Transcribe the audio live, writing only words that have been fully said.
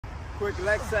quick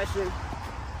leg session.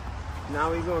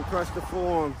 Now we're gonna crush the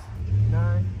forearms.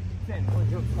 9, 10. One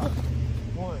jump squat.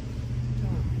 1,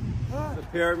 2. The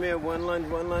pyramid. One lunge,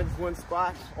 one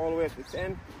squat. All the way up to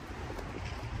 10.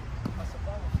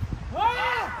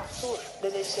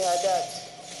 للشهادات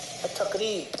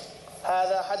التقريب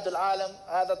هذا حد العالم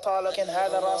هذا طالب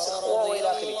هذا راسخ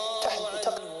والى اخره.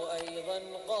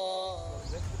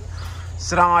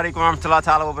 Assalamu alaikum warahmatullahi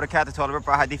ta'ala wa barakatuh to all the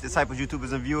RipRight Hadith disciples,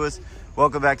 YouTubers and viewers.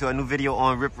 Welcome back to a new video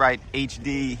on RipRight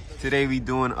HD. Today we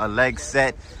doing a leg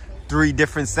set, 3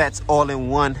 different sets all in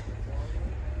one.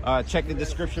 Check the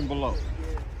description below.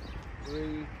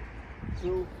 3,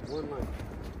 2, 1 lunge.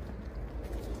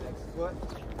 Next foot,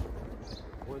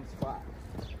 1 squat.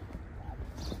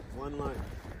 1 lunge.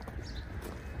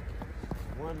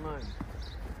 1 lunge.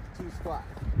 2 squat.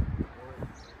 1,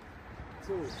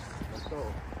 2. Let's go.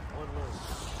 1 lunge.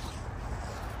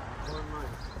 1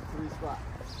 lunge. 3 squat.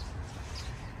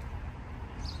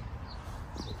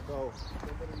 Let's go.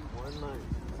 1 lunge.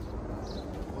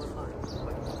 1 lunge.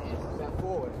 Step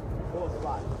forward. 4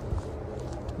 squat.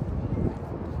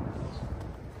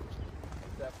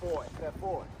 Step forward. Step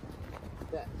forward.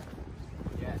 Step.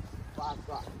 Yes. 5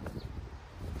 squat.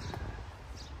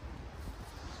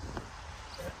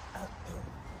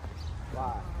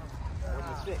 5.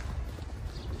 Number 6.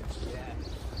 Yeah.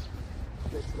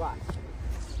 6 squats.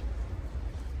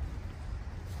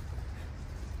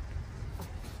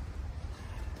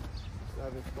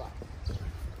 7 squats.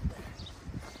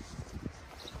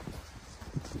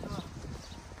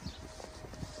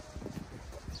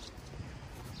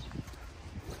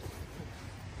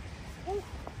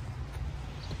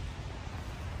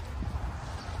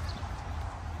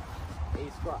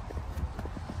 8 squats.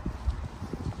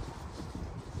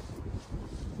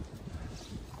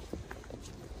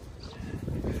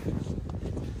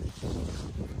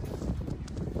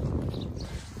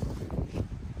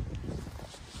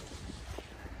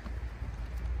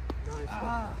 9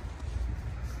 squats.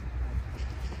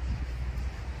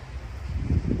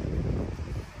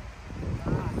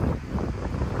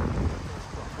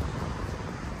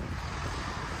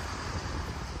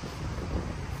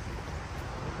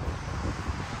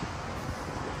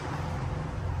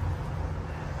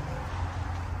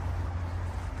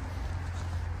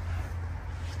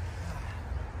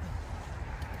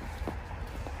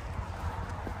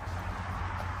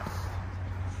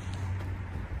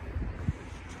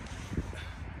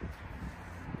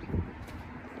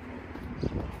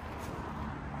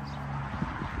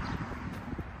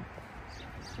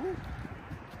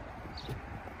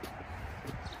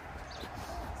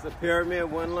 It's a pyramid,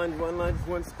 1 lunge,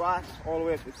 1 squat, all the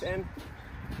way up to 10.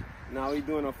 Now we're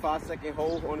doing a 5-second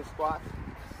hold on the squat.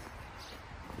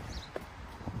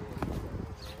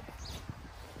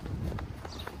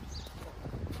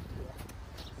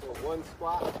 So 1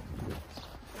 squat,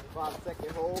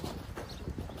 5-second hold,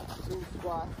 2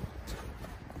 squats,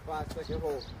 5-second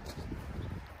hold.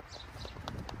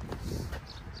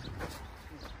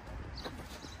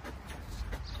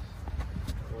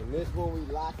 On this one, we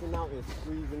locking out and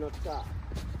squeezing up top.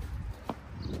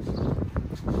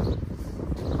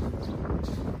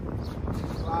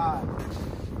 5,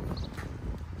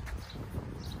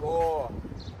 4,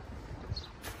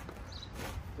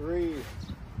 3.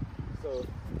 So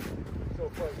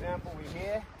for example, we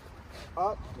here,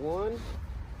 up, 1,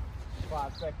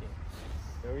 5 seconds.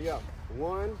 There we up.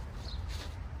 1,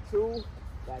 2,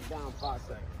 back down 5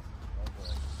 seconds.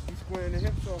 Okay. You squaring the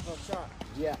hips off up top.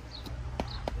 Yeah.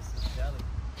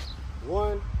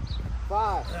 1,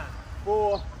 5,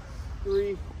 4,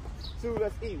 3, 2.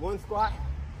 Let's eat. 1 squat,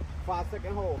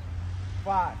 5-second hold.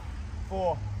 5,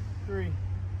 4, 3,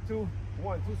 2,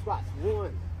 1. 2 squats.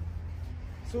 1,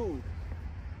 2,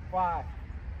 5,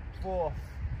 4,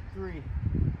 3,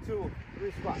 2.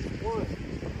 3 squats. 1, 2,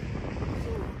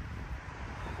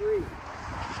 3,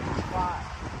 5,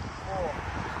 4,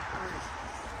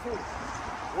 3, 2.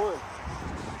 1,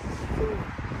 2,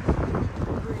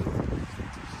 3,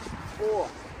 4,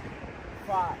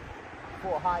 5,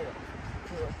 4 higher.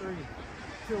 2, 3,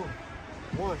 2,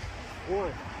 1,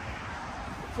 1,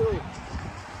 2,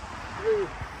 3,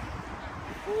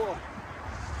 4,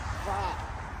 5,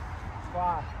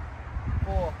 5,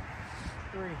 4,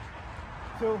 3,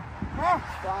 2,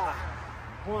 5,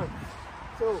 1,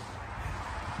 2,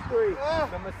 3.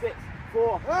 Number 6,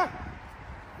 4,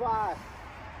 5,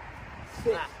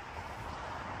 6,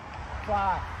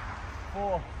 5,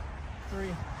 4,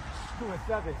 3, 2, and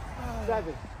 7,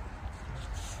 7,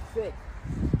 6,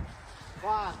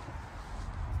 5,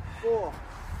 4,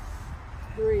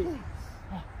 3,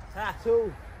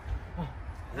 2,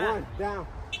 1, down,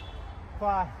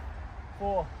 5,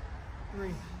 4,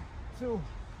 3, 2,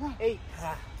 8,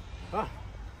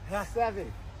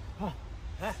 7,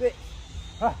 6,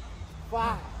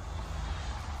 5,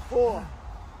 4,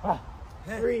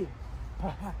 3,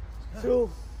 2,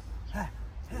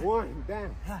 1.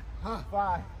 Down.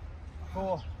 5,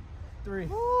 4, 3,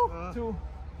 2,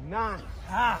 9,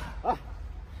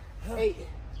 8,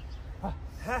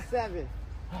 7,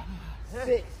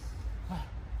 6,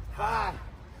 5,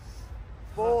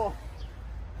 4,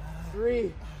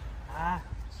 3,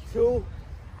 2,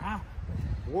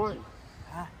 1.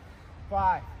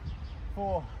 5,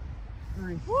 4,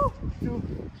 3, 2,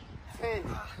 10,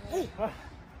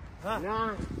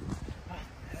 9,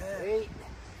 8,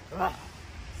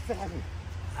 7,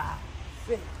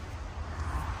 6,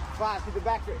 5 to the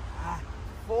back straight.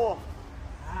 4,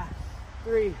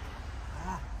 3,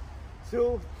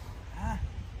 2,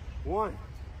 1.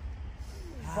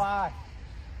 5,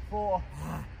 4,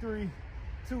 3,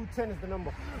 2, 10 is the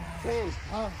number. 10.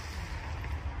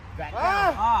 Back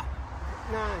down.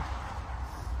 9,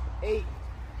 8,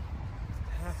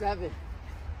 7,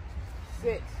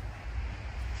 6,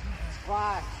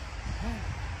 5,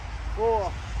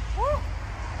 4,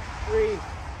 3,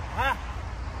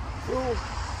 2,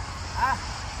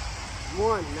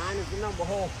 1. 9 is the number.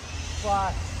 Hold.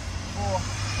 5, 4,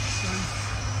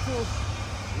 3, 2,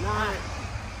 9,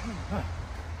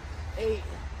 8,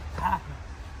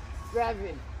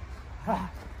 7,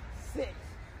 6,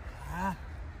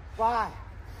 5,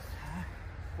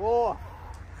 4,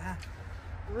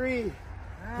 3,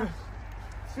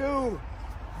 2,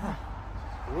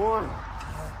 1.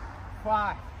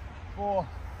 5, 4,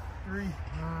 3,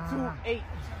 2, 8,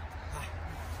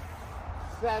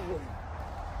 7,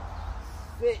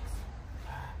 6,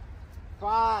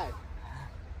 5,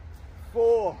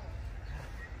 4,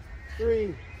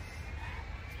 3,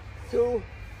 2,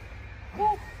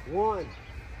 1.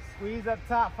 Squeeze up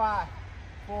top. 5,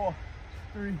 4,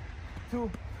 3,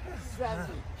 2,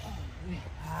 7,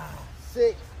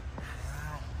 6,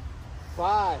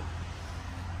 5,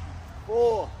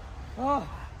 4,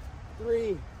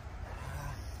 3,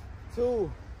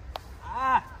 2,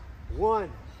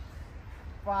 1.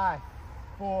 5,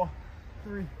 4,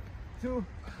 3, 2,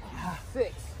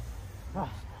 6,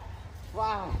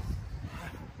 5,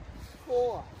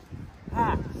 4,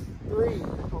 3,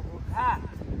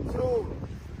 2,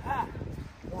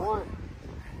 1.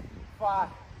 5,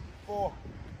 4,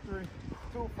 3,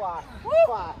 2, 5,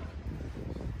 5,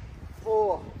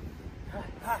 4,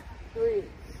 3,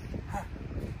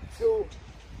 2,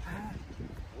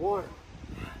 1.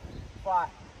 5,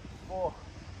 4,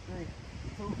 3,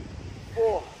 2,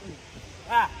 4,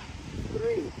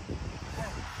 3,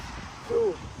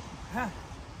 2,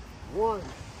 1.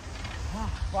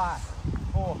 5,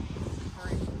 4,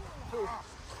 3, 2,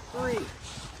 3,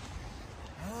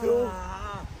 2,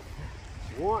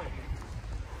 1.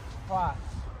 5,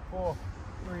 4,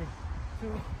 3, 2,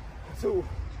 2,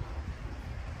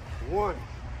 1.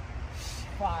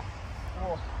 5,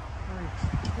 4, 3,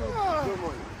 2. Good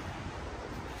morning.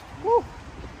 Woo!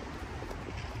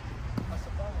 That's a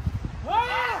bonus.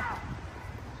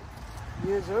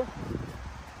 Yes, sir.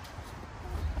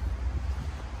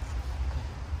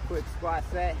 Quick squat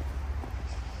set.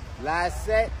 Last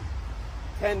set.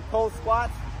 10 post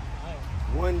squats.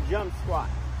 1 jump squat.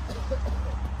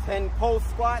 10 post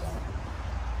squats.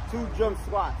 2 jump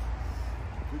squats.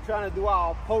 We're trying to do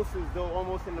our posters though,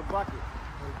 almost in the bucket.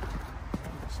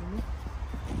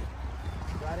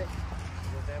 Got it?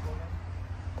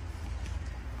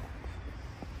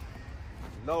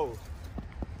 Low.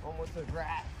 Almost a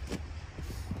grab.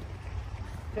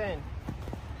 10.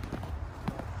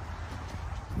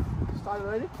 Started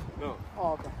already? No.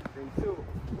 Oh, okay. Then 2.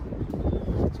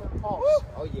 Pause.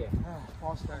 Oh yeah.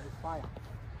 Pause started fire.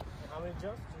 How many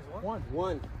jumps? Just one?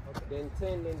 1. Okay. Then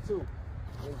 10, then 2.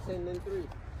 Then 10, then 3.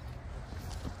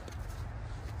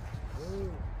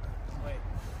 Wait.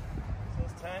 So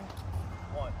it's 10,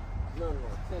 1. No.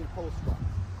 10 post squats.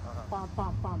 Pom,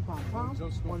 pom, pom, pom, pom.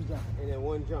 Just one jump. And then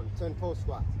 1 jump. 10 post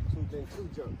squats. Then 2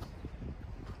 jumps.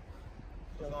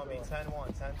 It's going to be 10,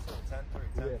 1, 10, 2, 10, 3,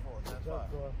 10, Yeah. 4, 10, 5.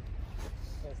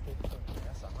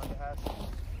 That's 100 hats.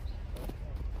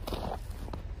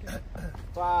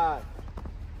 5,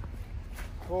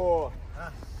 4,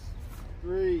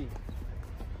 3,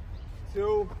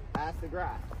 2. That's the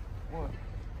graph. 1,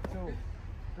 2,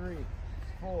 3,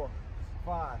 4,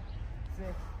 5,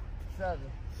 6,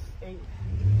 7, 8,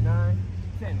 9,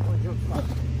 10. 1 jump squat. 1,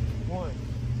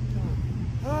 2,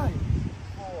 3,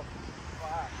 4,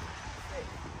 5, 6,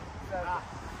 7, 8,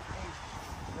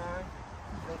 9.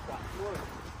 Jump squat.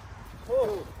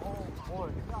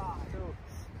 1, 2,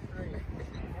 3,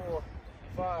 4,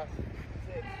 5,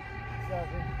 6,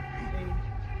 7, 8,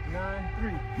 9,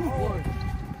 3. 1,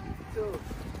 2,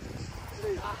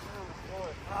 3. 1,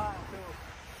 2,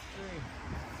 3,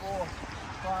 4,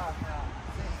 5,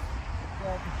 6,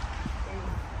 7,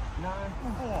 8, 9,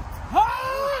 4.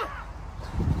 Ah!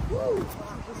 Woo!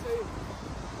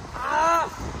 Ah!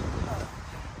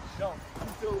 Jump.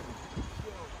 2,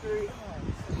 3,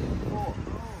 4.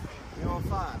 You're on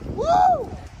 5. Woo!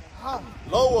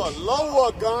 Lower,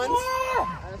 lower, guns.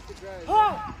 That's the guy.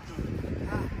 Ah!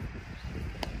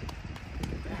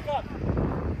 Up.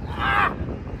 Ah!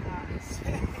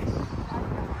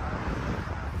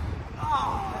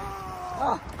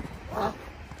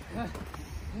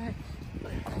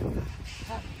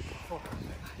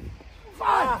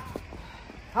 Five.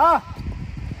 Huh?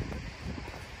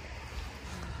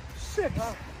 6.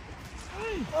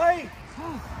 8.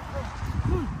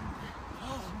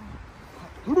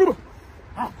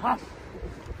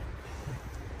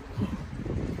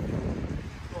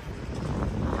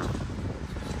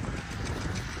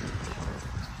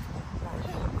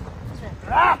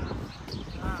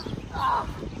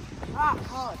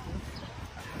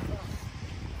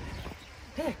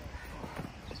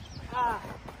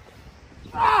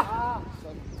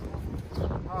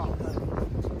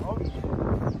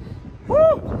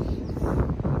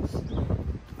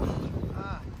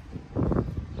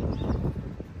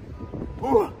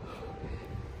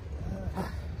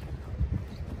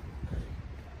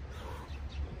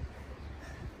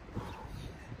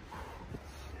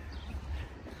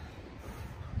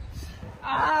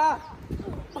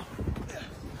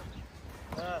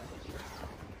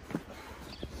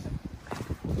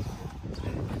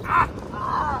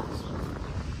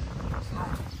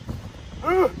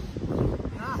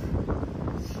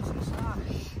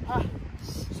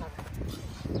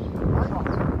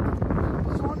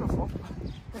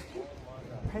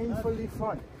 Painfully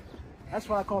fun. That's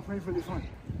what I call painfully fun.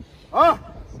 Ah!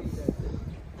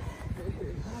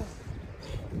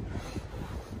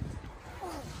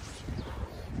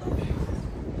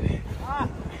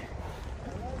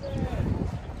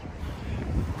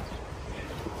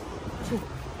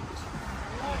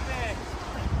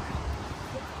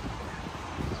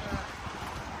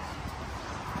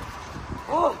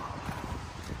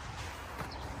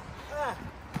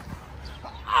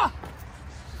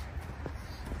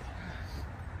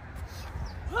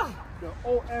 The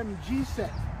OMG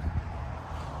set.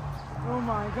 Oh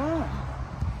my God.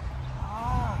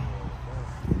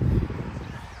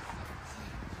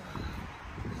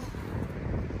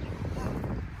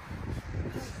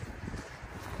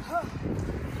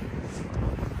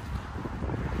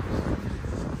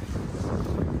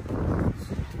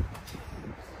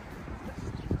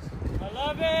 I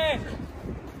love it.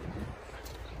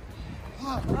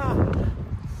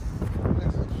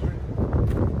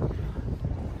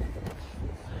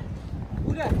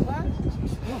 Who that, class? You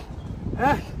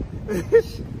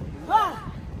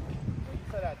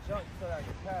said that jump, you said that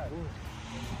your pad.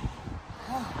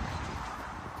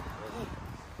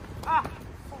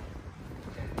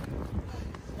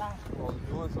 Well,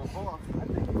 doing so far. I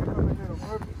think you're coming here on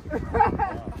purpose.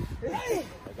 I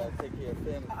gotta take care of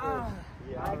family first.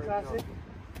 Yeah, All right, classic.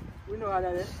 We know how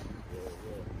that is.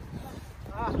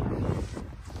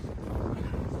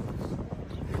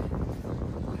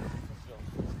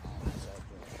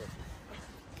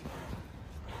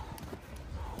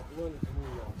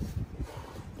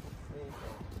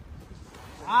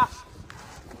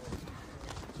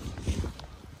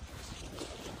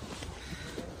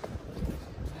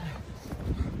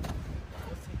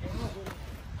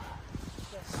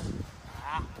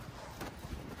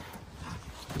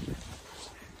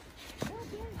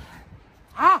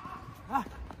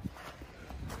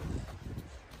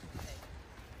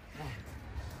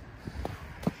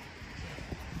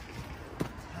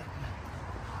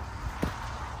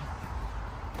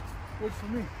 Good for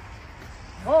me.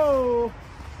 Oh!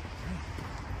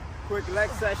 Quick leg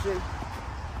session.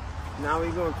 Now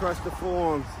we're gonna crush the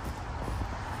forearms.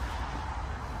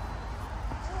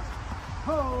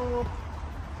 Oh!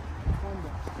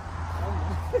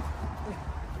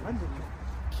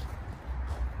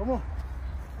 Come on.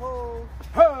 Oh!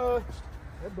 Huh.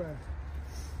 Hey, Brian.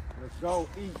 Let's go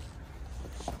eat.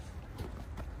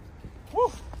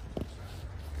 Woo!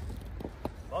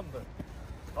 Thunder.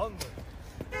 Thunder.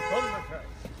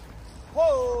 Thundercats.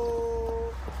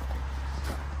 Whoa!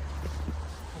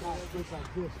 Big like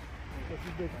this. If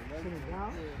you big sitting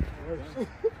down, it hurts.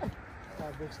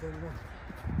 How big standing up?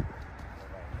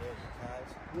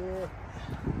 Yeah.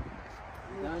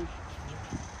 Done.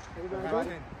 Everybody Right go?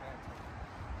 in.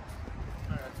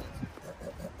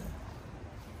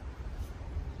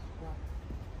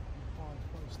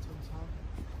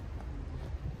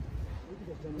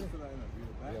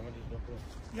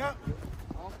 Yeah.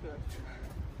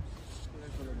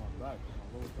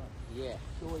 Yeah.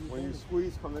 When you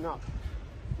squeeze coming up.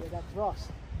 Yeah, that thrust.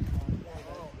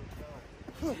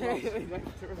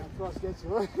 That thrust gets you,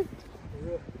 right?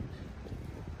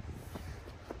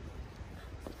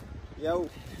 Yo,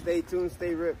 stay tuned,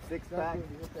 stay ripped. Six pack,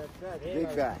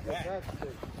 big back.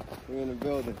 We're in the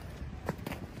building.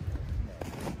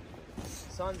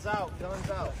 Sun's out, guns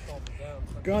out.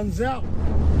 Guns out.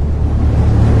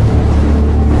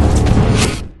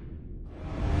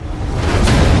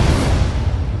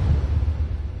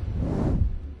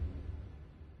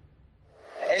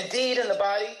 Indeed, in the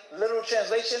body, literal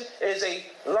translation, is a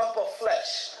lump of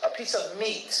flesh, a piece of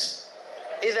meat.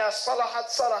 إِذَا صَلَحَتْ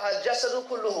صَلَحَ الْجَسَدُ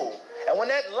كُلُّهُ. And when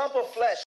that lump of flesh